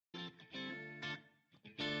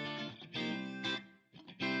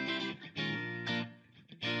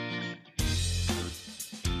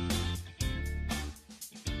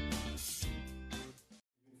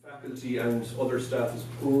faculty and other staff is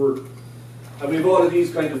poor. And we have all of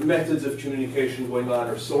these kind of methods of communication going on,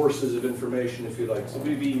 or sources of information, if you like. So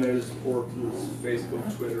we have emails, portals,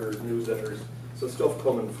 Facebook, Twitter, newsletters, so stuff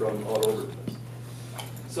coming from all over the place.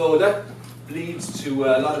 So that leads to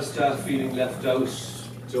a lot of staff feeling left out,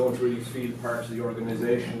 don't really feel part of the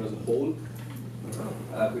organisation as a whole,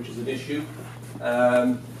 which is an issue.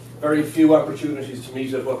 Very few opportunities to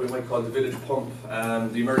meet at what we might call the village pump.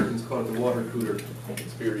 The Americans call it the water cooler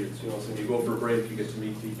experience. You know, so when you go for a break, you get to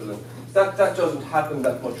meet people, and that doesn't happen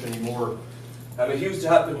that much anymore. It used to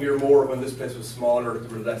happen here more when this place was smaller.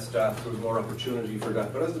 There were less staff. There was more opportunity for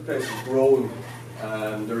that. But as the place has grown,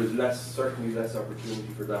 there is certainly less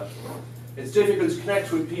opportunity for that. It's difficult to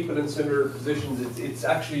connect with people in similar positions. It's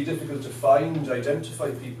actually difficult to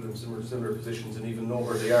identify people in similar positions, and even know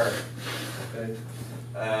where they are. Okay.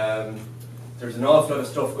 There's an awful lot of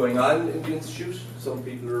stuff going on in the Institute. Some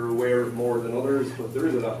people are aware of more than others, but there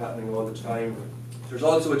is a lot happening all the time. There's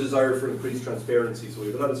also a desire for increased transparency, so we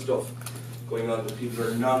have a lot of stuff going on that people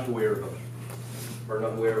are not aware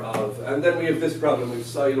of, And then we have this problem with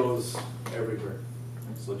silos everywhere.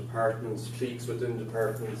 So departments, cliques within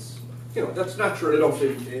departments. You know, that's natural enough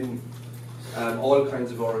in all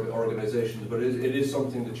kinds of organisations, but it is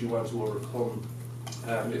something that you want to overcome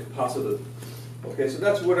if possible. Okay, so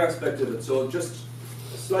that's one aspect of it. So just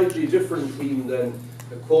a slightly different theme than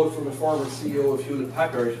a quote from a former CEO of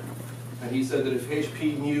Hewlett-Packard, and he said that if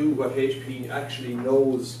HP knew what HP actually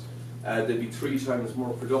knows, they'd be 3 times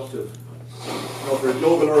more productive. Now, for a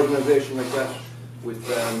global organisation like that, with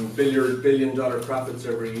billion-dollar profits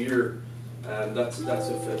every year, that's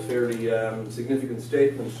a fairly significant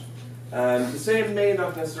statement. The same may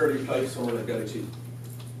not necessarily apply to somewhere like IT,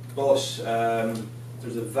 but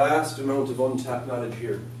there's a vast amount of untapped knowledge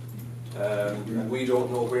here, and we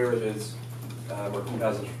don't know where it is, or who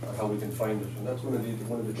has it, or how we can find it, and that's one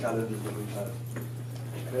of the challenges that we have.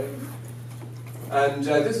 Okay, and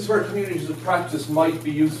this is where communities of practice might be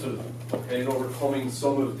useful, okay, in overcoming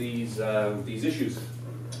some of these issues.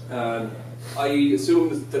 I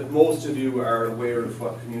assume that most of you are aware of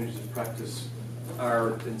what communities of practice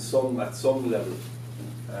are at some level.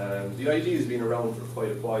 The idea has been around for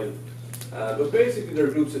quite a while. But basically they're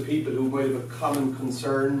groups of people who might have a common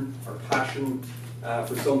concern or passion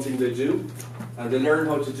for something they do, and they learn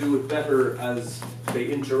how to do it better as they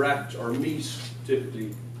interact or meet,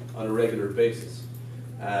 typically, on a regular basis.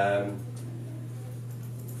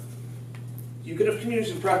 You can have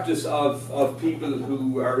communities of practice of people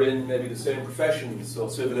who are in maybe the same professions, so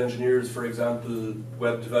civil engineers, for example,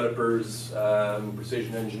 web developers,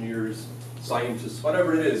 precision engineers, scientists,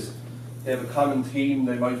 whatever it is. They have a common theme.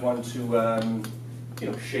 They might want to,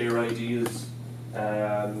 share ideas.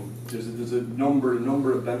 There's a number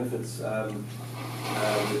of benefits that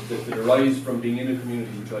arise from being in a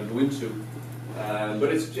community, which I'll go into.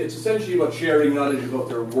 But it's essentially about sharing knowledge about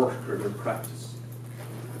their work or their practice.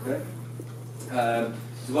 Okay.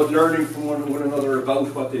 It's about learning from one another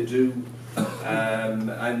about what they do,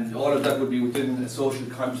 and all of that would be within a social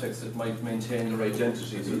context that might maintain their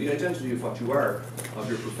identity. So the identity of what you are, of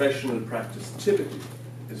your professional practice, typically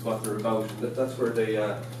is what they're about. That's where they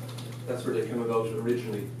came about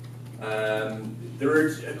originally. There are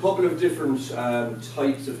a couple of different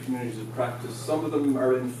types of communities of practice. Some of them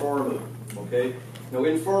are informal. Okay, now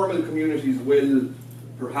informal communities will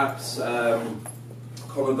perhaps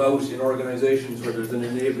come about in organisations where there's an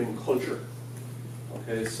enabling culture.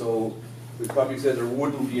 Okay, so we'd probably say there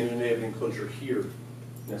wouldn't be an enabling culture here,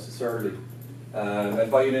 necessarily.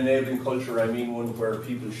 And by an enabling culture, I mean one where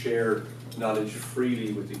people share knowledge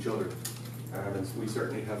freely with each other. And we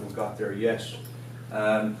certainly haven't got there yet.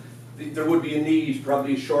 There would be a need,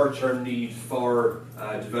 probably a short-term need, for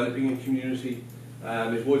developing a community.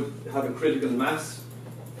 It would have a critical mass.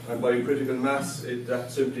 And by critical mass,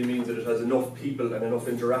 that simply means that it has enough people and enough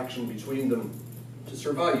interaction between them to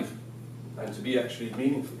survive and to be actually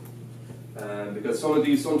meaningful. Because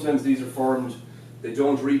sometimes these are formed, they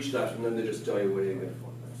don't reach that, and then they just die away again.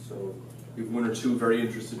 So you have 1 or 2 very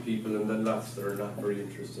interested people, and then lots that are not very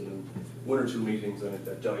interested, and 1 or 2 meetings, and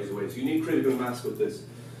that dies away. So you need critical mass with this.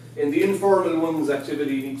 In the informal ones,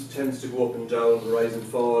 activity tends to go up and down, rise and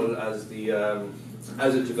fall as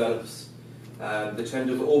it develops. They tend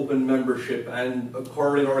to have open membership and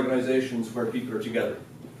occur in organisations where people are together.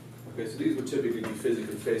 Okay, so these would typically be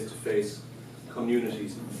physical, face-to-face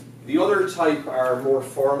communities. The other type are more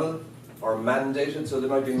formal or mandated, so they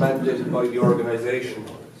might be mandated by the organisation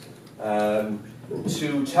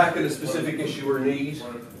to tackle a specific issue or need.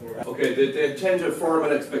 Okay, they tend to have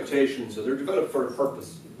formal expectations, so they're developed for a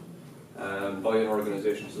purpose by an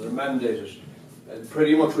organisation, so they're mandated,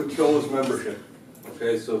 pretty much with closed membership.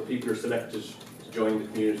 Okay, so people are selected to join the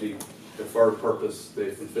community. They're for a purpose, they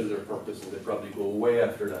fulfill their purpose, and they probably go away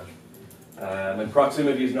after that. And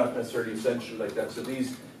proximity is not necessarily essential like that, so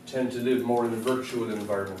these tend to live more in a virtual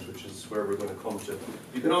environment, which is where we're going to come to.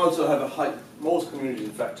 You can also have most communities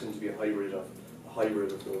in fact tend to be a hybrid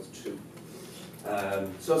of those two.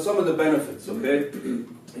 So some of the benefits, okay?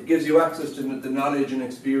 It gives you access to the knowledge and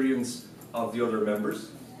experience of the other members.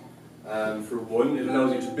 For one, it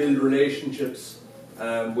allows you to build relationships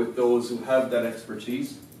with those who have that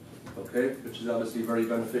expertise, okay? Which is obviously very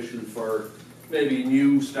beneficial for maybe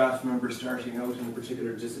new staff members starting out in a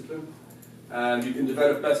particular discipline. You can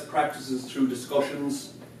develop best practices through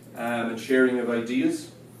discussions and sharing of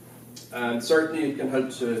ideas. And certainly it can help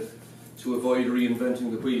to avoid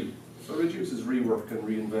reinventing the wheel. So it reduces rework and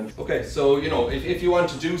reinvention. Okay, so if you want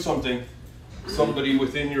to do something, somebody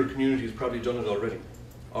within your community has probably done it already.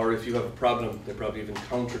 Or if you have a problem, they probably have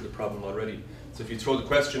encountered the problem already. So if you throw the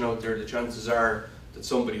question out there, the chances are that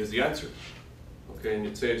somebody has the answer. Okay, and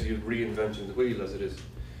it saves you reinventing the wheel as it is.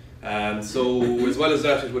 So as well as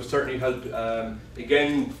that, it would certainly help,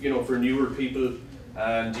 again, for newer people,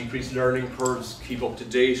 decrease learning curves, keep up to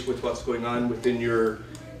date with what's going on within your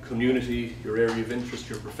community, your area of interest,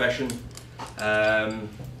 your profession.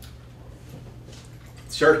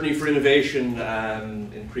 Certainly for innovation,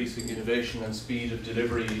 increasing innovation and speed of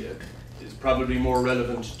delivery is probably more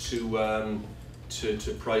relevant to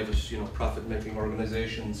private, profit-making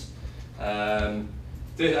organisations. And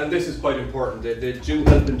this is quite important. They do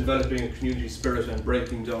help in developing a community spirit and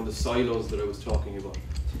breaking down the silos that I was talking about.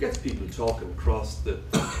 It gets people talking across the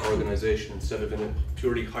organisation instead of in a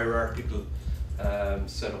purely hierarchical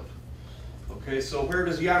setup. Okay, so where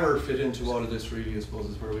does Yammer fit into all of this? Really, I suppose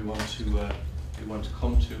is where we want to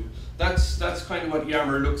come to. That's kind of what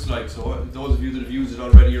Yammer looks like. So those of you that have used it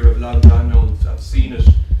already or have logged on and have seen it,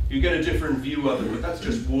 you get a different view of it. But that's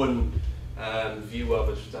just one view of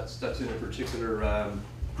it. That's in a particular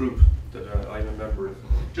group that I'm a member of.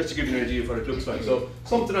 Just to give you an idea of what it looks like. So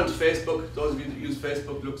something on Facebook. Those of you that use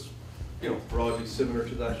Facebook looks, broadly similar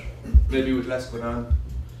to that. Maybe with less going on,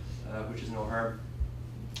 which is no harm.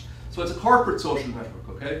 So it's a corporate social network,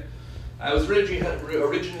 okay? It was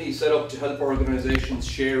originally set up to help organisations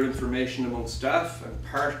share information among staff and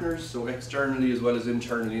partners, so externally as well as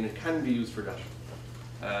internally, and it can be used for that.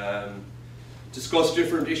 Discuss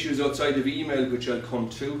different issues outside of email, which I'll come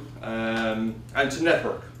to, and to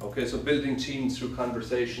network, okay? So building teams through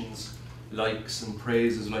conversations, likes and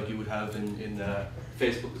praises like you would have in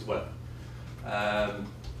Facebook as well.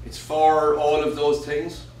 It's for all of those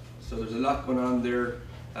things, so there's a lot going on there.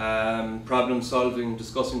 Problem solving,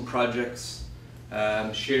 discussing projects,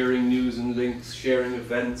 sharing news and links, sharing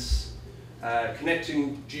events,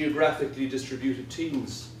 connecting geographically distributed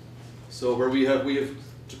teams. So where we have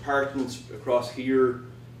departments across here,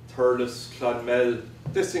 Thurles, Clonmel,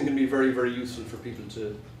 this thing can be very, very useful for people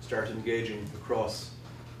to start engaging across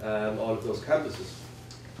all of those campuses.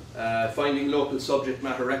 Finding local subject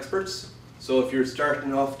matter experts. So if you're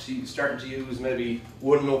starting to use maybe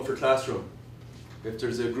OneNote for Classroom, if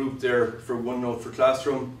there's a group there for OneNote for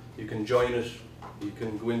Classroom, you can join it, you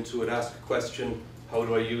can go into it, ask a question, how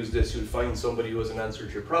do I use this? You'll find somebody who has an answer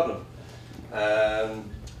to your problem.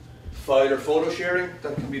 File or photo sharing,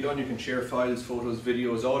 that can be done. You can share files, photos,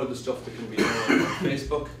 videos, all of the stuff that can be done on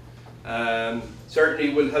Facebook.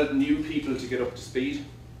 Certainly will help new people to get up to speed.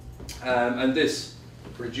 And this,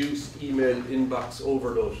 reduce email inbox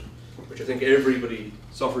overload, which I think everybody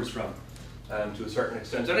suffers from. To a certain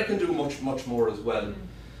extent, and it can do much, much more as well.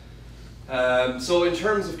 So in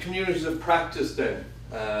terms of communities of practice then,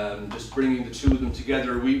 just bringing the two of them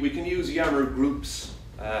together, we can use Yammer groups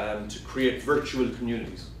to create virtual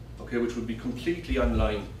communities, okay, which would be completely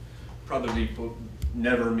online, probably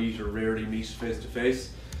never meet or rarely meet face to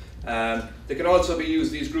face. They can also be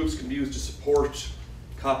used, these groups can be used to support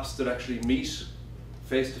COPs that actually meet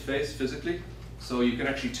face to face physically, so you can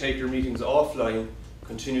actually take your meetings offline,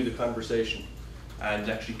 continue the conversation, and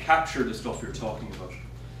actually capture the stuff you're talking about.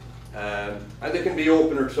 And they can be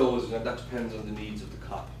open or closed, and that depends on the needs of the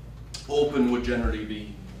COP. Open would generally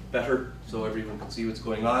be better, so everyone can see what's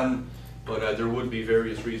going on, but there would be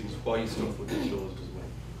various reasons why stuff would be closed as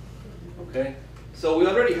well. Okay, so we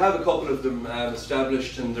already have a couple of them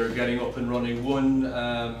established, and they're getting up and running. One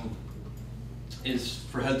is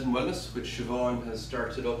for health and wellness, which Siobhan has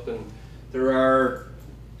started up, and there are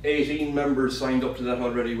 18 members signed up to that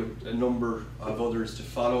already, with a number of others to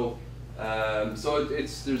follow. So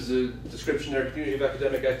there's a description there: community of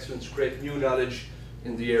academic excellence, create new knowledge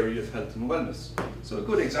in the area of health and wellness. So a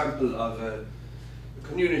good example of a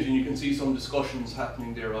community, and you can see some discussions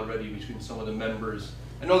happening there already between some of the members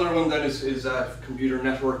Another one then is computer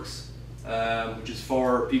networks, which is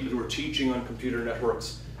for people who are teaching on computer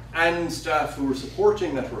networks and staff who are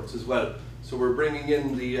supporting networks as well. So we're bringing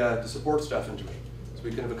in the support staff into it. So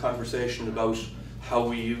we can have a conversation about how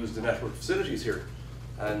we use the network facilities here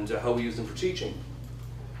and how we use them for teaching.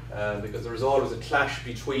 Because there is always a clash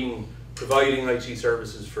between providing IT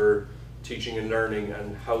services for teaching and learning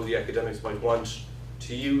and how the academics might want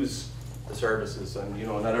to use the services, and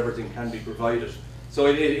not everything can be provided. So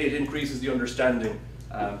it increases the understanding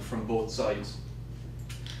from both sides.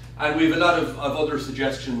 And we have a lot of other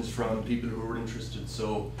suggestions from people who are interested.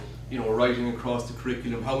 So, writing across the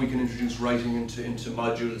curriculum, how we can introduce writing into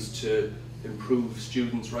modules to improve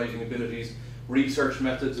students' writing abilities. Research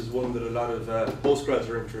methods is one that a lot of postgrads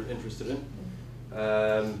are interested in.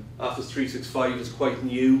 Office 365 is quite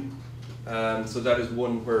new, so that is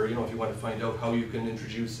one where, if you want to find out how you can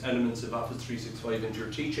introduce elements of Office 365 into your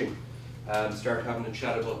teaching, start having a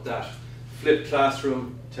chat about that. Flipped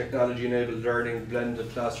classroom, technology-enabled learning, blended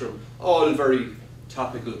classroom, all very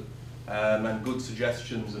topical and good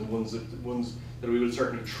suggestions, and ones that we will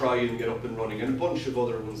certainly try and get up and running, and a bunch of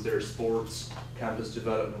other ones there: sports, campus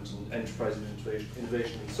development, and enterprise and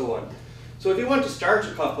innovation, and so on. So if you want to start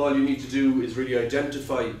a COP, all you need to do is really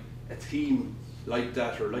identify a theme like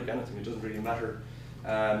that, or like anything, it doesn't really matter,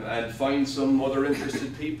 and find some other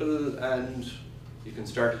interested people, and you can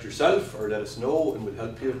start it yourself or let us know and we'll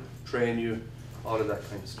help you, train you, all of that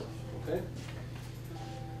kind of stuff. Okay?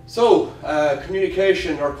 So,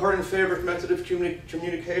 communication, our current favourite method of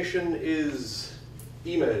communication is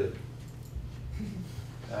email.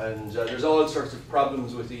 And there's all sorts of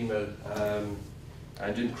problems with email,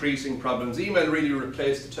 and increasing problems. Email really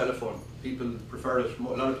replaced the telephone. People prefer it, a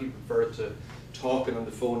lot of people prefer it to talking on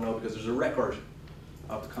the phone now because there's a record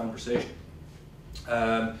of the conversation.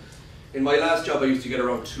 In my last job I used to get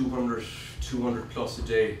around 200 plus a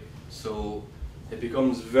day, so it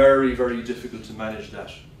becomes very, very difficult to manage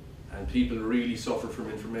that. And people really suffer from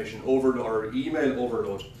information overload or email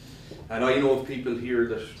overload. And I know of people here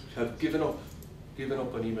that have given up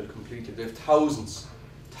on email completely. They have thousands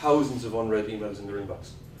of unread emails in their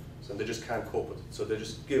inbox. So they just can't cope with it, so they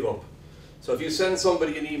just give up. So if you send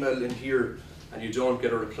somebody an email in here and you don't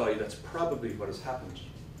get a reply, that's probably what has happened.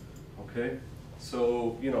 Okay?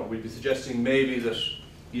 So, we'd be suggesting maybe that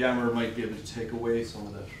Yammer might be able to take away some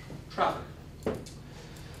of that traffic.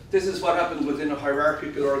 This is what happens within a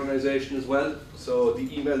hierarchical organization as well. So the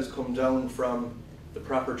emails come down from the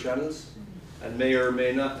proper channels and may or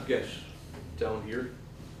may not get down here,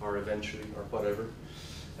 or eventually, or whatever.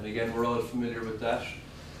 And again, we're all familiar with that.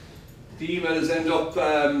 The emails end up,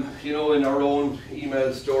 in our own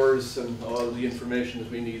email stores, and all the information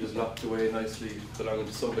that we need is locked away nicely, belonging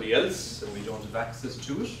to somebody else, and we don't have access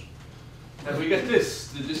to it. And we get this,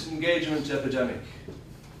 the disengagement epidemic,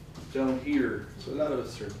 down here. So a lot of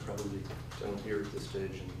us are probably down here at this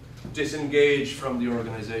stage and disengaged from the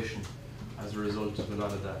organization as a result of a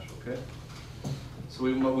lot of that, okay? So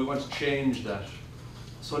we want to change that.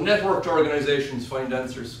 So networked organizations find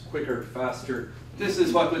answers quicker, faster. This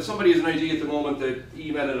is what, when somebody has an idea at the moment, they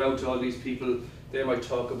email it out to all these people, they might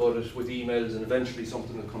talk about it with emails, and eventually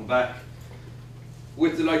something will come back.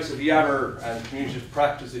 With the likes of Yammer and community of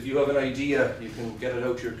practice, if you have an idea, you can get it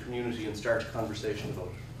out to your community and start a conversation about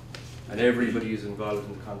it. And everybody is involved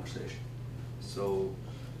in the conversation. So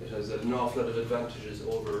it has an awful lot of advantages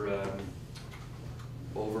over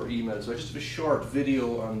email. So I just have a short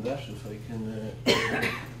video on that, if I can.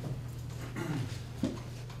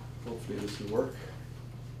 Hopefully this will work.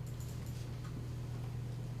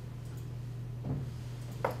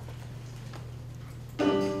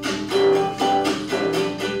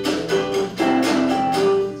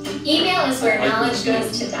 Email is where knowledge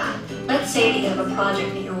goes to die. Let's say that you have a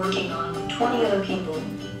project that you're working on with 20 other people,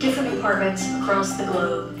 different departments across the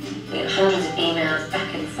globe. We get hundreds of emails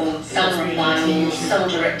back and forth, some reply all, some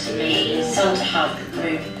direct to me, some to half the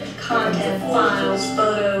group. Content, files,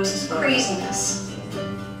 photos, craziness.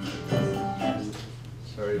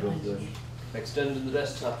 Sorry about the extending the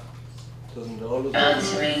desktop. Doesn't always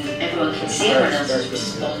Answering, everyone can see everyone else's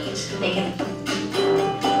response. They can.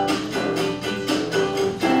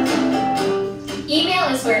 Email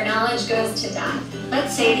is where knowledge goes to die.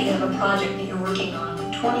 Let's say that you have a project that you're working on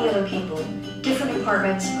with 20 other people, different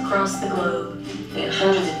departments across the globe. We get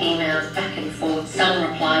hundreds of emails back and forth,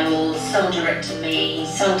 some reply all, some direct to me,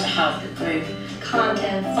 some to half the group.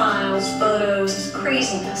 Content, files, photos,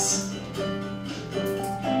 craziness.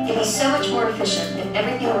 It'd be so much more efficient if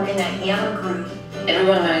everything were in that Yammer group.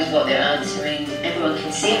 Everyone knows what they're answering, everyone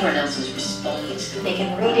can see everyone else's response. They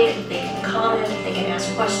can read it, they can comment, they can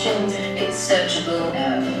ask questions. It's searchable.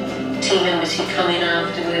 team members who come in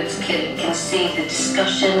afterwards can see the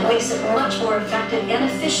discussion. It makes it much more effective and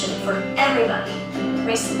efficient for everybody.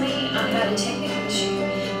 Recently, I had a technical issue,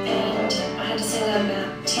 and I had to send out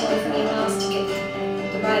about 10 different emails to get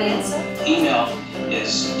the right answer. Email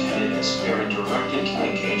is intended as very directed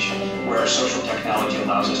communication, where social technology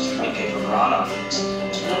allows us to communicate with a broad audience.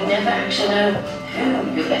 You never actually know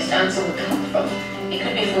who your best answer will come from. It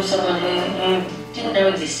could be from someone who you didn't know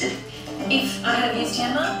existed. If I had used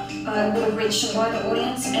Yammer, I would have reached a wider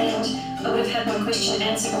audience and I would have had my question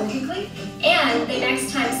answered more quickly. And the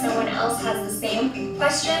next time someone else has the same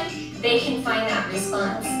question, they can find that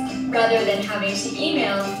response, rather than having to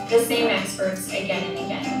email the same experts again and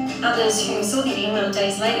again. Others who saw the email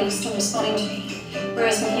days later were still responding to me.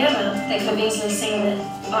 Whereas with Yammer, they could have easily seen that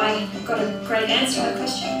I got a great answer to the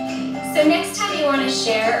question. So next time you want to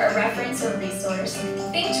share a reference or resource,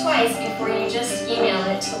 think twice before you just email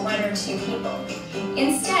it to 1 or 2 people.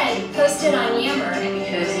 Instead, post it on Yammer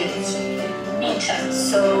Because it's neater.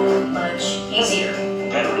 So much easier.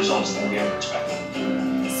 Better results than we ever expected.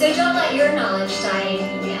 So don't let your knowledge die in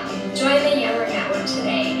email. Join the Yammer network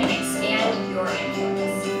today and expand your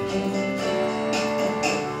influence.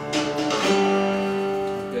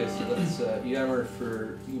 Okay, so that's Yammer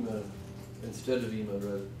for email instead of email,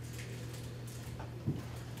 rather.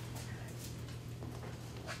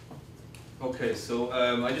 Okay, so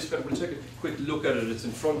we'll take a quick look at it. It's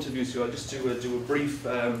in front of you, so I'll just do a brief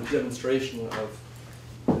demonstration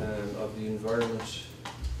of the environment.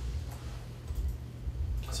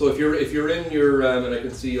 So if you're in your and I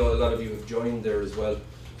can see a lot of you have joined there as well.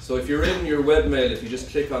 So if you're in your webmail, if you just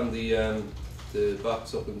click on the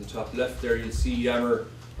box up in the top left there, you'll see Yammer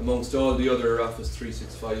amongst all the other Office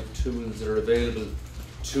 365 tools that are available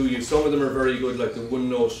to you. Some of them are very good, like the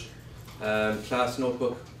OneNote class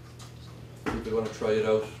notebook. People want to try it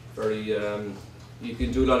out. Very, you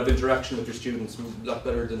can do a lot of interaction with your students, a lot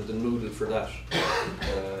better than Moodle for that.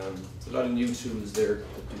 There's a lot of new tools there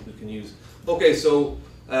that people can use. Okay, so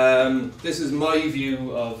this is my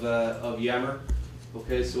view of Yammer.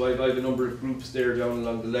 Okay, so I have a number of groups there down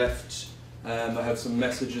along the left. I have some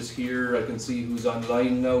messages here. I can see who's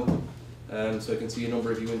online now. So I can see a number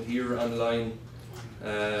of you in here online.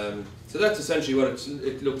 So that's essentially what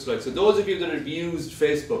it looks like. So those of you that have used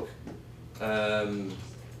Facebook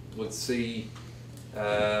would see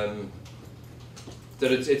that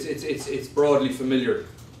it's broadly familiar.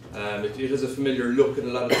 It has a familiar look and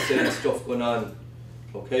a lot of the same stuff going on.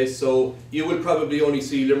 Okay, so you will probably only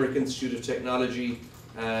see Limerick Institute of Technology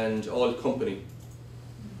and All Company.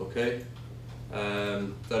 Okay,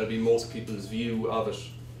 that'll be most people's view of it.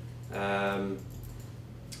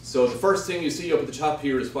 So the first thing you see up at the top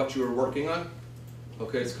here is what you are working on.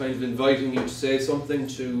 Okay, it's kind of inviting you to say something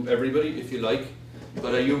to everybody if you like.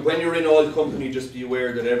 But when you're in All Company, just be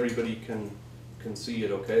aware that everybody can see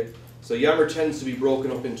it. Okay, so Yammer tends to be broken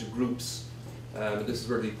up into groups. This is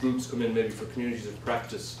where the groups come in, maybe for communities of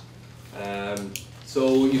practice.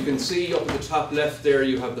 So you can see up at the top left there,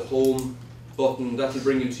 you have the home button. That will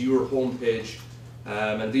bring you to your home page.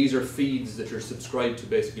 And these are feeds that you're subscribed to,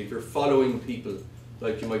 basically. If you're following people,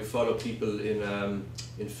 like you might follow people in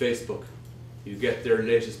Facebook, you get their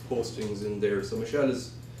latest postings in there. So Michelle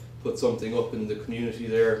has put something up in the community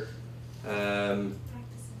there. Yeah,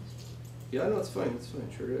 no, it's fine,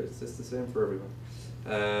 sure, it's the same for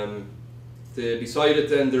everyone. Beside it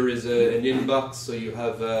then there is an inbox, so you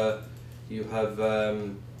have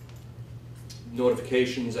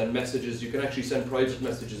notifications and messages. You can actually send private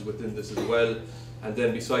messages within this as well, and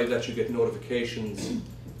then beside that you get notifications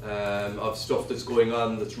of stuff that's going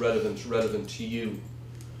on that's relevant to you.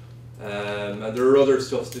 And there are other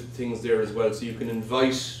things there as well, so you can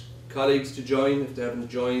invite colleagues to join if they haven't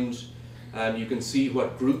joined. You can see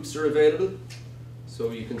what groups are available.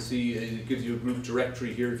 So you can see, it gives you a group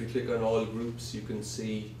directory here. If you click on all groups, you can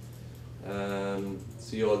see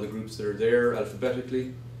all the groups that are there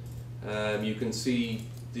alphabetically. You can see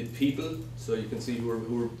the people, so you can see who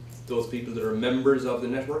are those people that are members of the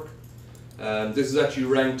network. This is actually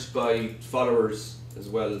ranked by followers as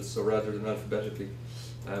well, so rather than alphabetically.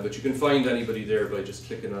 But you can find anybody there by just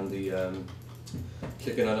clicking on the on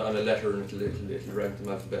a letter, and it'll rank them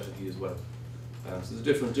alphabetically as well. So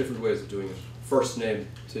there's different ways of doing it. First name,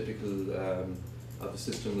 typical of a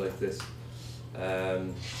system like this.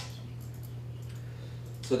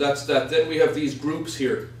 So that's that. Then we have these groups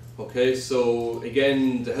here. Okay, so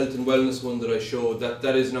again, the health and wellness one that I showed,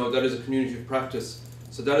 that is a community of practice.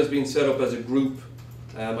 So that has been set up as a group.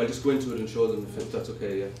 I'll just go into it and show them if that's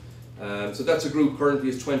okay. Yeah. So that's a group. Currently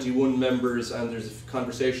is 21 members, and there's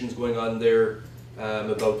conversations going on there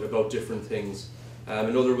about different things.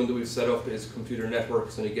 Another one that we've set up is computer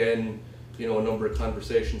networks, and again, a number of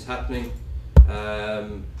conversations happening.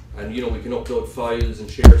 And we can upload files and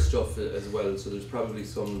share stuff as well. So there's probably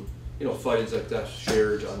some files like that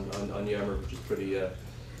shared on Yammer, which is pretty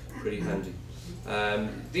handy.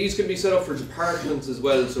 These can be set up for departments as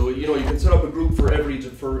well. So you can set up a group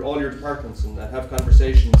for all your departments and have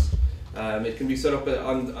conversations. It can be set up at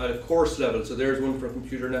a course level. So there's one for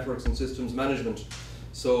computer networks and systems management.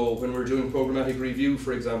 So when we're doing programmatic review,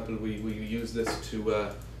 for example, we use this to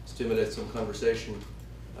stimulate some conversation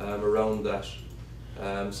around that.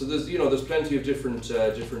 So there's plenty of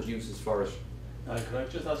different uses for it. Could I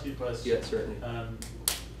just ask you a question? Yeah, certainly.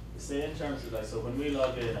 Say in terms of so when we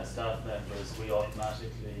log in as staff members, we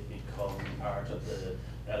automatically become part of the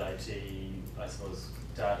LIT, I suppose,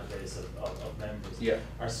 database of members. Yeah.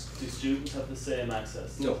 Do students have the same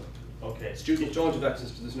access? No. Okay. Students don't have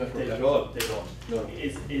access to this network at all. They don't. No.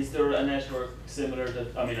 Is there a network similar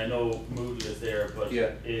that I know Moodle is there, but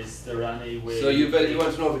yeah. Is there any way? So you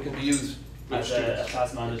want to know if it can be used with students? As a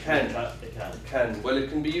class manager? It can. Well, it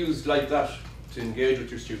can be used like that to engage with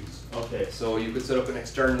your students. Okay. So you could set up an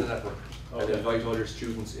external network and invite all your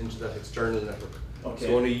students into that external network. Okay.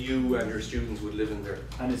 So only you and your students would live in there.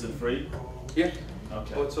 And is it free? Yeah.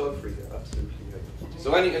 Okay. Oh, it's all free. Yeah, absolutely. Yeah.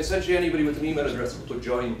 So essentially anybody with an email address could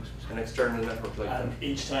join an external network like that. And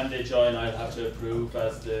each time they join, I'll have to approve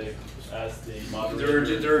as the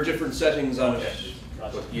moderator. There are different settings on it.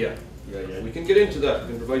 Gotcha. But yeah. We can get into that.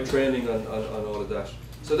 We can provide training on all of that.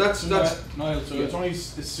 So that's Niall, so it's only as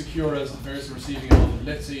secure as the person receiving it on.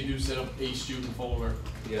 Let's say you do set up a student folder.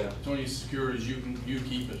 Yeah. It's only as secure as you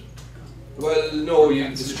keep it. Well, no,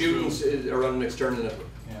 the students are on an external network.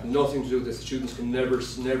 Yeah. Nothing to do with this. Students can never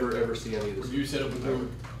ever see any of this. If you set up a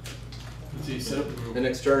group, let's say you set up a group. An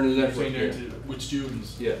external network. With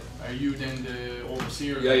students. Yeah. Are you then the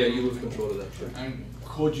overseer? Yeah, you have control of that. Sure. And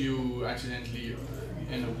could you accidentally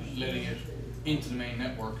end up letting it into the main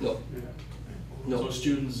network? No. No. So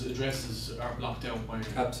students' addresses are blocked out by...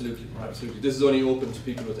 Absolutely, absolutely. This is only open to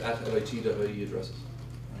people with @lit.ie addresses.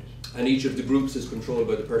 Right. And each of the groups is controlled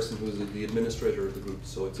by the person who is the administrator of the group.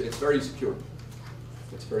 So it's very secure.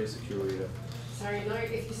 It's very secure, yeah. Sorry, Niall,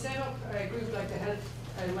 if you set up a group like the health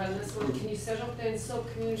and wellness one, can you set up then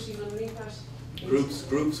sub-communities underneath that?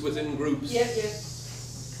 Groups within groups? Yeah.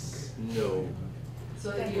 No. So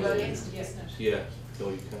that you yes. Yeah, no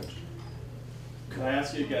you can't. Can I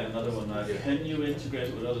ask you again another one now? Yeah. Can you integrate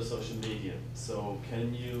it with other social media? So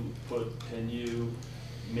can you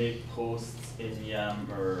make posts in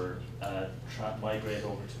Yammer, migrate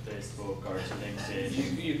over to Facebook or to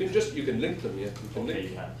LinkedIn? You can link them, yeah. You can link.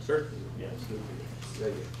 You can. Certainly. Yeah. Absolutely.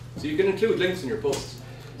 Yeah. So you can include links in your posts.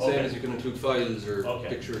 Same as you can include files or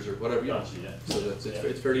pictures or whatever you want. Gotcha, yeah. So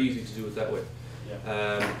it's very easy to do it that way.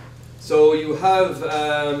 Yeah. So you have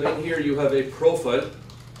in here you have a profile.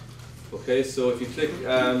 Okay, so if you click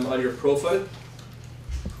on your profile,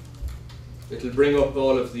 it'll bring up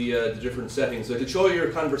all of the different settings. So it'll show you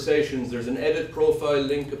your conversations. There's an edit profile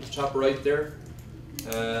link at the top right there.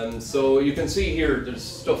 So you can see here there's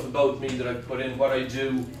stuff about me that I've put in, what I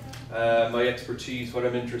do, my expertise, what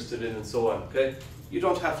I'm interested in, and so on. Okay, you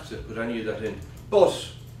don't have to put any of that in, but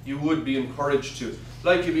you would be encouraged to.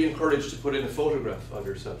 Like you'd be encouraged to put in a photograph of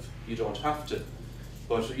yourself. You don't have to,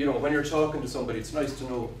 but when you're talking to somebody, it's nice to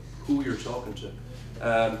know who you're talking to.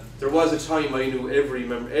 There was a time I knew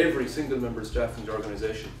every single member of staff in the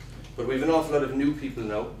organisation, but we've an awful lot of new people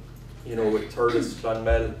now, with Thurles,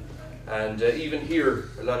 Clonmel, and even here,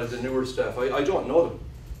 a lot of the newer staff. I don't know them.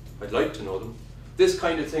 I'd like to know them. This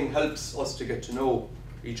kind of thing helps us to get to know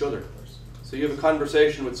each other. So you have a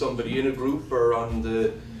conversation with somebody in a group or on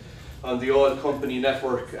the all company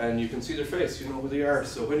network, and you can see their face, you know who they are.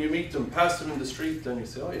 So when you meet them, pass them in the street, then you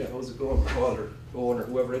say, oh yeah, how's it going, Paul or Owen or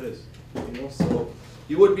whoever it is. So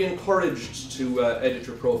you would be encouraged to edit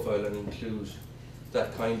your profile and include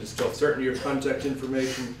that kind of stuff. Certainly your contact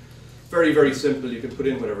information, very, very simple. You can put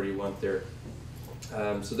in whatever you want there.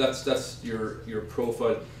 So that's your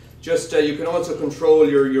profile. Just you can also control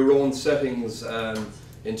your own settings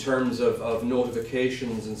in terms of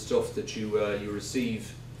notifications and stuff that you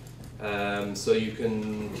receive. So you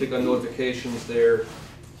can click on notifications there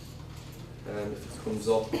if it comes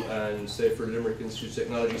up, and say for Limerick Institute of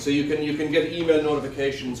Technology. So you can get email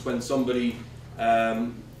notifications when somebody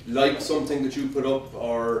likes something that you put up,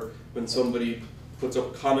 or when somebody puts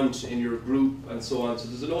up a comment in your group, and so on. So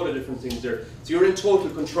there's a lot of different things there. So you're in total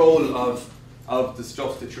control of the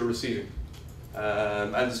stuff that you're receiving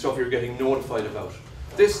and the stuff you're getting notified about.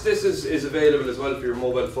 This is available as well for your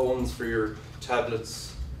mobile phones, for your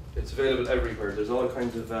tablets. It's available everywhere. There's all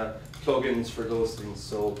kinds of plugins for those things.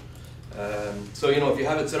 So So you know, if you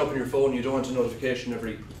have it set up on your phone, you don't want a notification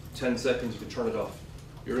every 10 seconds, you can turn it off.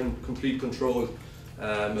 You're in complete control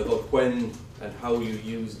about when and how you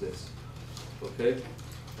use this. Okay.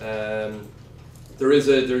 There's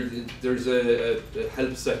a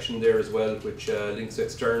help section there as well, which links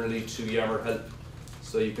externally to Yammer help,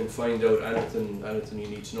 so you can find out anything you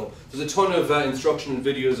need to know. There's a ton of instructional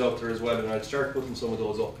videos out there as well, and I'll start putting some of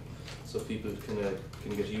those up so people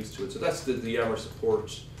can get used to it. So that's the Yammer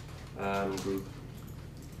support group.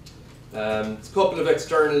 It's a couple of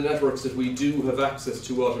external networks that we do have access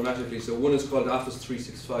to automatically. So one is called Office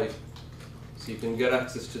 365, so you can get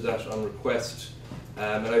access to that on request.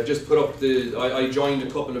 And I've just put up I joined a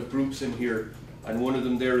couple of groups in here, and one of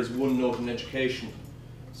them there is OneNote in Education.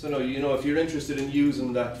 So no, you know, if you're interested in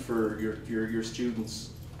using that for your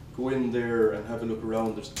students, go in there and have a look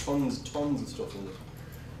around. There's tons of stuff in it.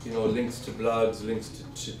 You know, links to blogs, links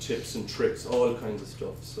to tips and tricks, all kinds of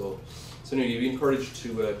stuff. So no, you'd be encouraged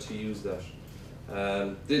to use that.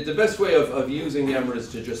 The best way of using Yammer is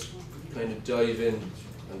to just kind of dive in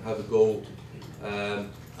and have a go.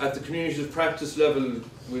 At the communities of practice level,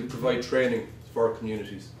 we provide training for our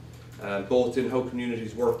communities, both in how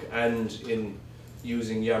communities work and in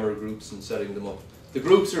using Yammer groups and setting them up. The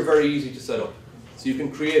groups are very easy to set up, so you can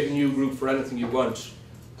create a new group for anything you want.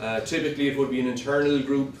 Typically it would be an internal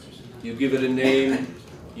group. You give it a name,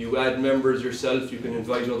 you add members yourself, you can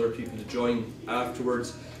invite other people to join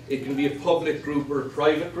afterwards. It can be a public group or a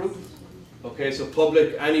private group. Okay, so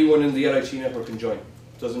public, anyone in the LIT network can join.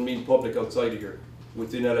 Doesn't mean public outside of here,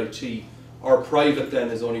 within LIT. Or private then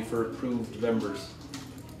is only for approved members.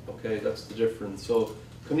 Okay, that's the difference. So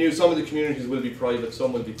some of the communities will be private,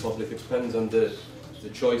 some will be public. It depends on the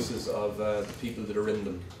choices of the people that are in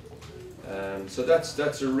them. So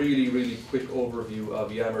that's a really quick overview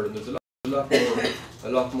of Yammer, and there's a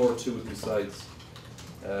lot more to it besides.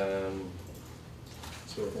 So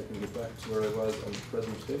if I can get back to where I was on the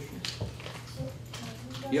presentation.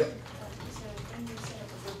 Yep. So when you set up a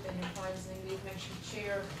group in your files, then you can actually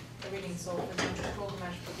share everything. So for example,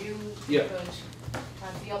 programmatic review, you could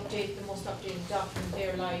have the most updated document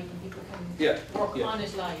there live, and people can work on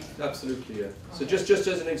it live. Absolutely, yeah. So just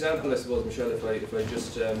as an example, I suppose, Michelle, if I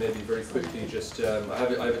just maybe very quickly I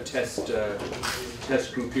have a test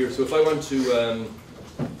group here. So if I want to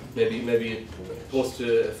maybe post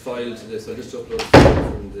a file to this, I'll just upload a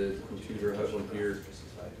file from the computer. I have one here.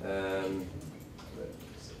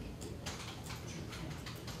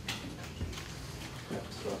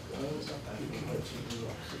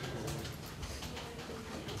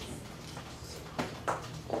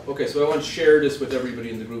 Okay, so I want to share this with everybody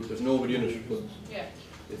in the group. There's nobody in it, but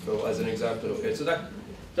as an example. Okay, so that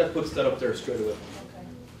puts that up there straight away. Okay.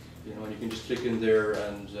 You know, and you can just click in there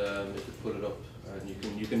and it will put it up, and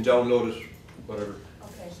you can download it, whatever.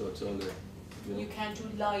 Okay. So it's all there. You can't do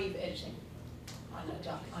live editing on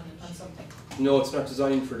something. No, it's not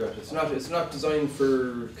designed for that. It's not designed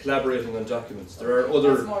for collaborating on documents. There are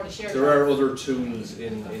other tools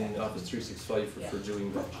in Office 365 for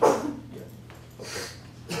doing that. Yeah. Okay.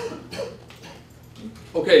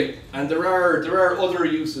 Okay, and there are other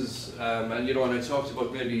uses, and you know, and I talked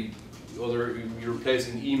about maybe you're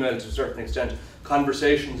replacing email to a certain extent.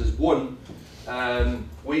 Conversations is one.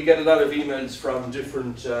 We get a lot of emails from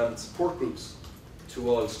different support groups to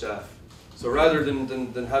all staff. So rather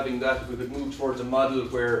than having that, we could move towards a model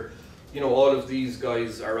where, you know, all of these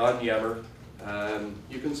guys are on Yammer.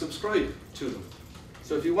 You can subscribe to them.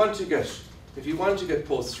 So if you want to get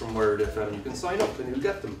posts from Word FM, you can sign up and you'll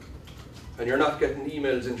get them, and you're not getting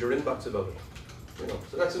emails into your inbox about it. You know,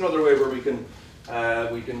 so that's another way where we can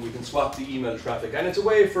swap the email traffic, and it's a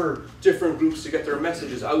way for different groups to get their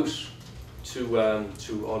messages out to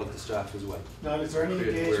all of the staff as well. Now, is there any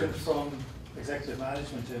engagement from executive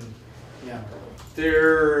management in Yammer?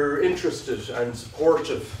 They're interested and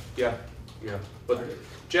supportive, yeah. But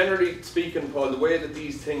generally speaking, Paul, the way that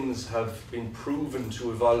these things have been proven to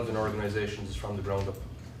evolve in organisations is from the ground up,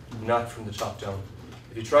 not from the top down.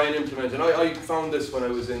 If you try and implement, and I found this when I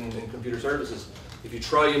was in computer services, if you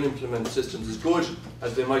try and implement systems as good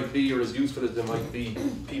as they might be or as useful as they might be,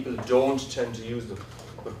 people don't tend to use them.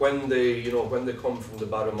 But when they come from the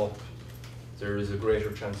bottom up, there is a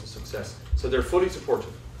greater chance of success. So they're fully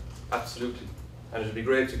supportive, absolutely. And it'd be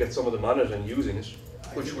great to get some of them on it and using it,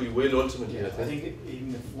 which we will ultimately. Yeah, I think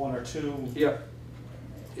even if one or two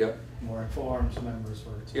more informed members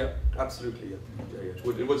were to. Yeah, absolutely. Yeah.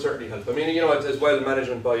 It would certainly help. I mean, you know, as well,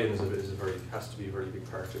 management buy-in has to be a very big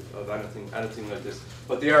part of anything like this.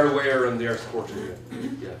 But they are aware and they are supportive.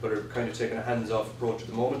 Yeah, but are kind of taking a hands-off approach at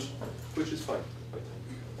the moment, which is fine.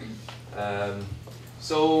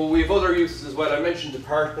 So we have other uses as well. I mentioned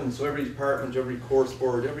departments, so every department, every course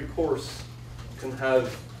board, every course can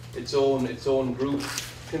have its own group.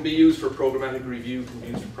 Can be used for programmatic review, can be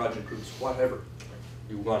used for project groups, whatever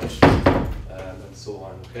you want, and so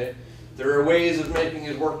on, okay? There are ways of making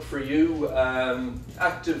it work for you.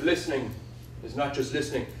 Active listening is not just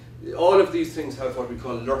listening. All of these things have what we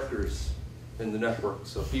call lurkers in the network.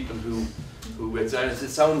 So people who it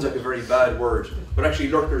sounds like a very bad word, but actually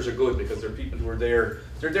lurkers are good because they're people who are there.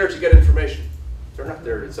 They're there to get information. They're not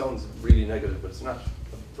there. It sounds really negative, but it's not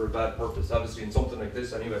for a bad purpose. Obviously, in something like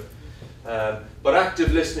this, anyway. But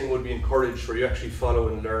active listening would be encouraged, where you actually follow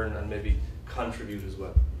and learn and maybe contribute as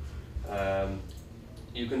well.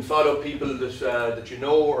 You can follow people that you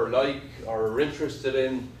know or like or are interested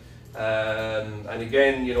in. And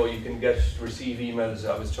again, you know, you can receive emails.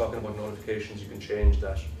 I was talking about notifications. You can change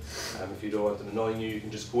that. If you don't want them annoying you, you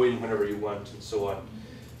can just go in whenever you want, and so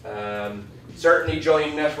on. Certainly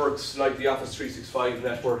join networks like the Office 365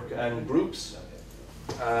 network and groups,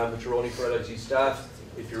 which are only for LIT staff.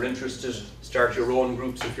 If you're interested, start your own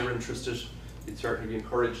groups if you're interested. You'd certainly be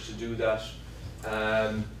encouraged to do that.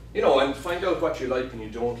 You know, and find out what you like and you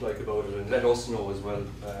don't like about it, and let us know as well.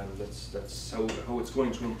 That's how it's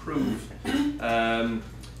going to improve.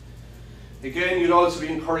 Again, you'd also be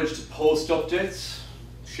encouraged to post updates,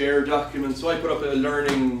 share documents. So I put up a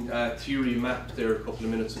learning theory map there a couple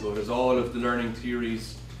of minutes ago. There's all of the learning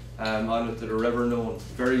theories on it that are ever known.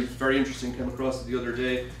 Very, very interesting. Came across it the other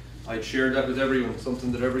day. I'd share that with everyone,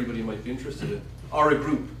 something that everybody might be interested in, or a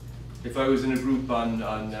group. If I was in a group on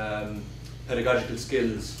pedagogical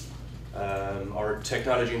skills or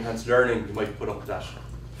technology enhanced learning, you might put up that,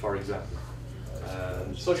 for example.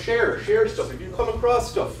 So share stuff. If you come across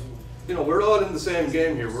stuff, you know, we're all in the same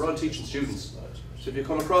game here. We're all teaching students. So if you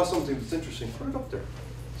come across something that's interesting, put it up there.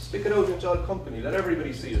 Stick it out into our company. Let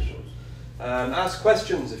everybody see it. Ask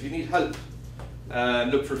questions if you need help.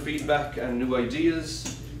 Look for feedback and new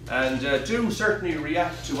ideas. And do certainly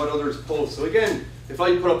react to what others post. So again, if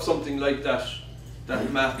I put up something like that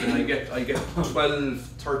map and I get 12,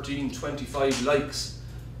 13, 25 likes,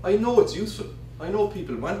 I know it's useful. I know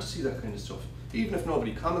people want to see that kind of stuff. Even if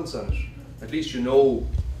nobody comments on it, at least you know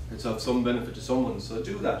it's of some benefit to someone. So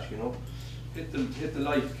do that, you know. Hit the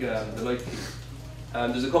like key.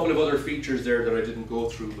 There's a couple of other features there that I didn't go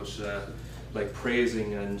through, but like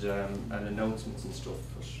praising and announcements and stuff,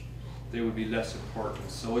 but they would be less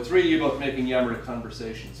important. So it's really about making Yammer a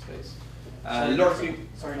conversation space. Sorry,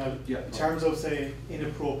 Niall. Yeah. In terms of, say,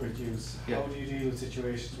 inappropriate use, Yeah. how do you deal with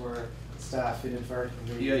situations where staff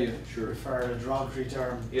inadvertently refer a derogatory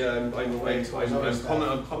term? Yeah, I'm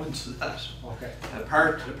coming to that. Okay.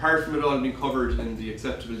 Apart from it all being covered in the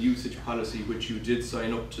acceptable usage policy, which you did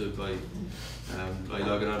sign up to by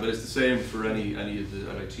logging on, but it's the same for any of the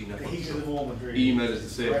LIT networks. The heat of the moment, really. Email is the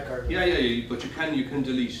same. Record. Yeah, but you can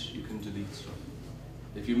delete stuff.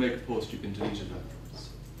 If you make a post, you can delete it afterwards.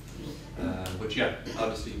 But yeah,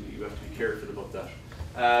 obviously you have to be careful about that.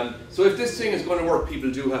 So if this thing is going to work,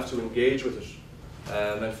 people do have to engage with it.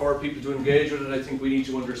 And for people to engage with it, I think we need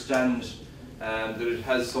to understand that it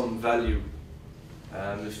has some value.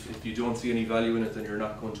 If you don't see any value in it, then you're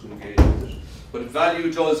not going to engage with it. But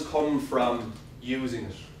value does come from using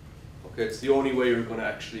it. Okay, it's the only way you're going to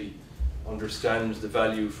actually understand the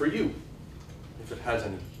value for you, if it has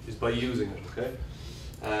any, is by using it. Okay.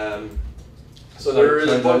 So there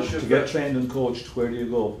is a bunch of... To get trained and coached, where do you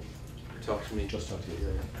go? Talk to me. Just talk to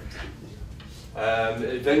you.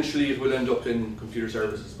 Eventually it will end up in computer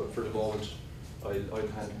services, but for the moment I'm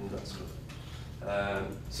handling that stuff.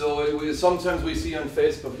 So sometimes we see on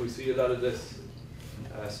Facebook, we see a lot of this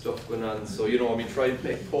stuff going on. So, you know, I mean, try and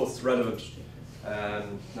make posts relevant,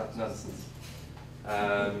 not nonsense.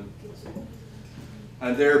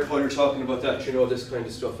 And there, while you're talking about that, you know, this kind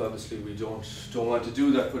of stuff, obviously we don't want to do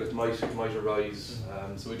that, but it might arise.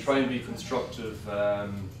 So we try and be constructive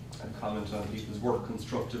and comment on people's work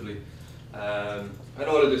constructively. And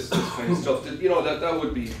all of this kind of stuff, that, you know, that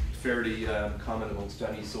would be fairly common amongst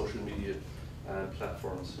any social media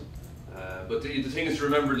platforms. But the thing is to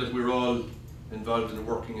remember that we're all involved in a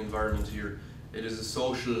working environment here. It is a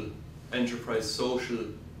social enterprise, social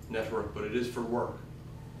network, but it is for work.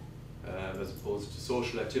 As opposed to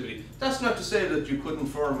social activity. That's not to say that you couldn't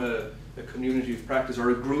form a community of practice or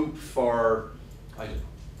a group for, I don't know,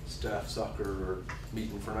 staff soccer or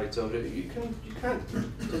meeting for nights out. You can.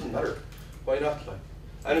 It doesn't matter. Why not? Like,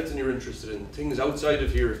 anything you're interested in. Things outside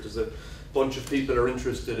of here. If there's a bunch of people are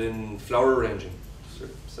interested in flower arranging,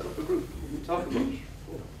 set up a group. You can talk about it. You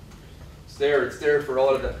know. It's there for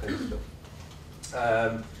all of that kind of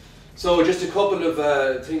stuff. So just a couple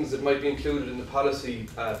of things that might be included in the policy,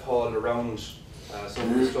 Paul, around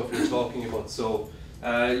some of the stuff you're talking about. So,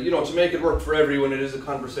 you know, to make it work for everyone, it is a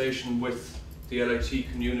conversation with the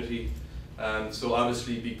LIT community. So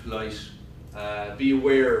obviously be polite, be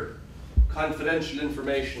aware, confidential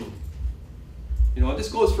information. You know, and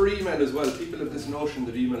this goes for email as well. People have this notion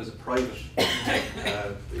that email is a private.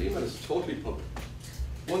 The email is totally public.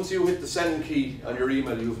 Once you hit the send key on your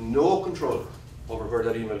email, you have no control over where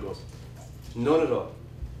that email goes. None at all.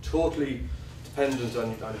 Totally dependent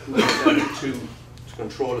on who you send it to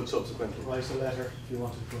control it subsequently. Write a letter if you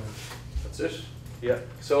want to go in. That's it. Yeah.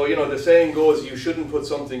 So, you know, the saying goes, you shouldn't put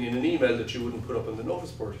something in an email that you wouldn't put up on the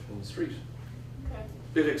notice board in the street. Okay.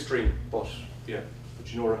 Bit extreme, but yeah.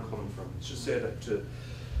 But you know where I'm coming from. Let's just say that to.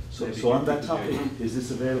 So on that topic, is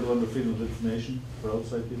this available under freedom of information for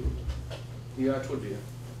outside people? Yeah, it would be.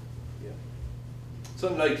 Yeah. It's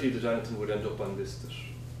unlikely that anything would end up on this that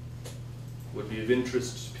would be of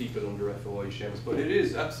interest to people under FOI Seamus, but it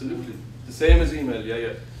is absolutely the same as email.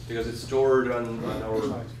 Yeah, because it's stored on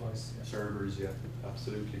our servers. Yeah,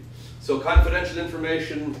 absolutely. So confidential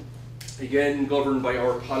information, again, governed by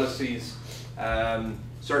our policies.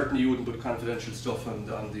 Certainly, you wouldn't put confidential stuff on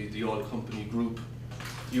the all company group.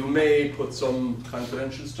 You may put some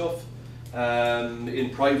confidential stuff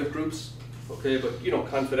in private groups, okay, but you know,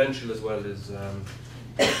 confidential as well is,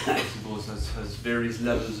 I suppose, has various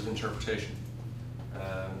levels of interpretation.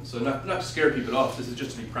 So not to scare people off. This is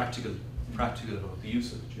just to be practical about the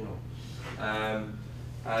use of it, you know,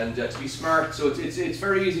 and to be smart. So it's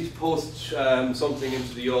very easy to post something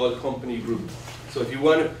into the all company group. So if you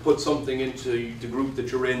want to put something into the group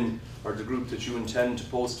that you're in, or the group that you intend to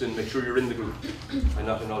post in, make sure you're in the group and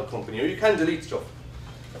not an all company. Or you can delete stuff,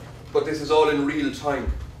 but this is all in real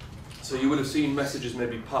time. So you would have seen messages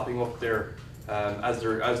maybe popping up there as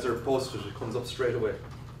they're posted. It comes up straight away.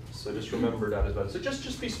 So just remember that as well. So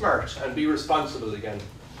just be smart and be responsible again.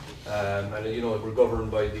 And you know, we're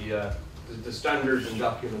governed by the standards and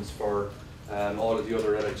documents for all of the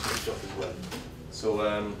other LIT stuff as well.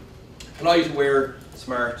 So polite, aware,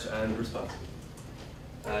 smart, and responsible.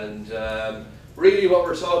 And really, what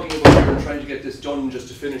we're talking about here, trying to get this done, just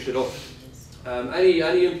to finish it up.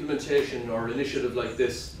 Any implementation or initiative like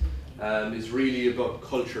this is really about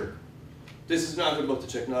culture. This is not about the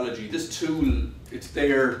technology. This tool, it's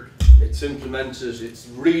there, it's implemented, it's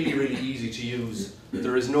really, really easy to use.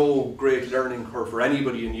 There is no great learning curve for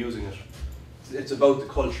anybody in using it. It's about the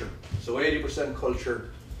culture. So 80%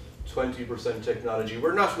 culture, 20% technology.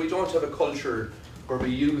 We don't have a culture where we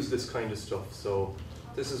use this kind of stuff. So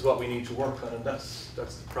this is what we need to work on, and that's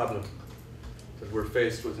the problem that we're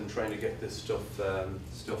faced with in trying to get this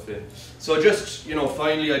stuff in. So just, you know,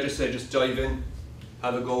 finally, I just say just dive in,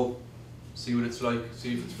 have a go, see what it's like,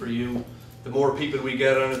 see if it's for you. The more people we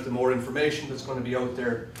get on it, the more information that's going to be out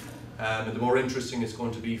there, and the more interesting it's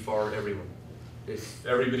going to be for everyone. If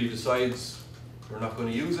everybody decides we're not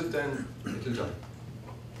going to use it, then it'll die.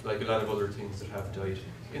 Like a lot of other things that have died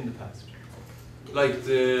in the past. Like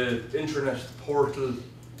the internet portal,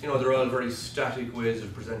 you know, they're all very static ways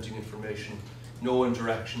of presenting information, no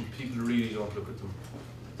interaction, people really don't look at them.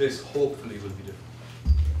 This hopefully will be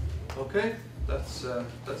different. Okay, that's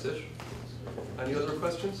it. Any other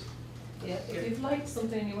questions? Yeah, if you've liked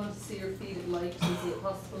something and you want to see your feed of likes, is it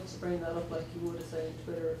possible to bring that up like you would say on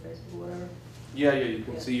Twitter or Facebook or whatever? Yeah, you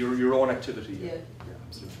can see your own activity. Yeah,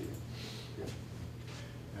 absolutely. Yeah.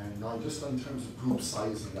 And now, just in terms of group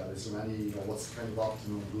size and that, is there any, you know, what's kind of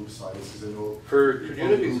optimum group size? Because I know for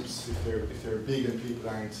communities, groups, if they're big and people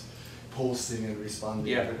aren't posting and responding,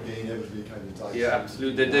 they inevitably kind of die. Yeah,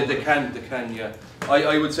 absolutely. They can. Yeah.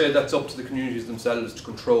 I would say that's up to the communities themselves to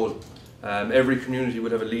control. Every community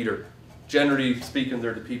would have a leader. Generally speaking,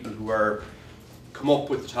 they're the people who come up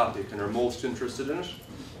with the topic and are most interested in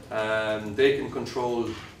it. They can control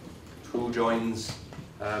who joins,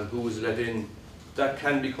 who is let in. That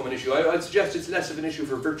can become an issue. I'd suggest it's less of an issue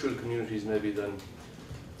for virtual communities maybe than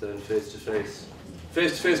face-to-face.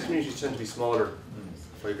 Face-to-face communities tend to be smaller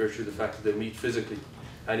by virtue of the fact that they meet physically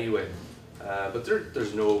anyway. But there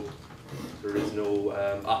is no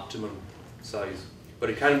optimum size. But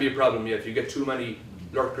it can be a problem, yeah. If you get too many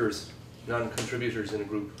lurkers, non-contributors in a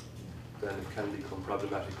group, then it can become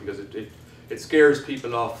problematic because it scares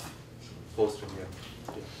people off posting.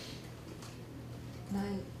 Now,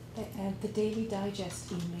 the Daily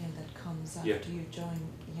Digest email that comes after you join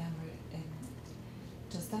Yammer,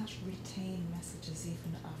 does that retain messages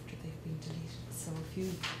even after they've been deleted? So if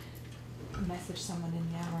you message someone in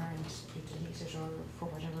Yammer and you delete it or for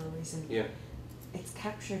whatever reason, it's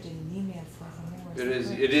captured in an email forevermore. It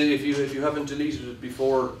is. If you haven't deleted it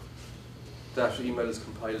before that email is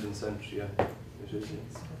compiled and sent, it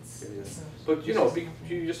is. But you know,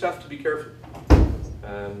 you just have to be careful.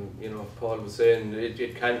 You know, Paul was saying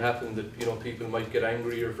it can happen that, you know, people might get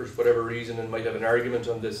angry or for whatever reason and might have an argument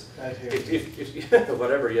on this.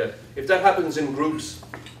 Whatever, yeah. If that happens in groups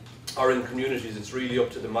or in communities, it's really up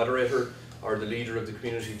to the moderator or the leader of the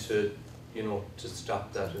community to, you know, to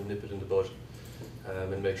stop that and nip it in the bud,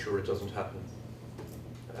 and make sure it doesn't happen.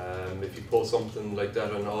 If you post something like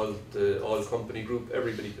that on all company group,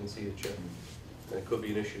 everybody can see it, yeah. And it could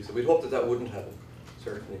be an issue. So we'd hope that that wouldn't happen,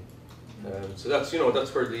 certainly. So that's, you know,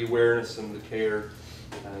 that's where the awareness and the care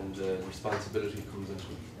and responsibility comes into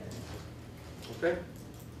it. Okay.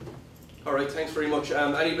 All right. Thanks very much.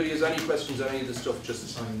 Anybody has any questions on any of this stuff?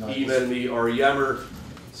 Just email me or Yammer.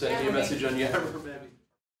 Send me a message on Yammer.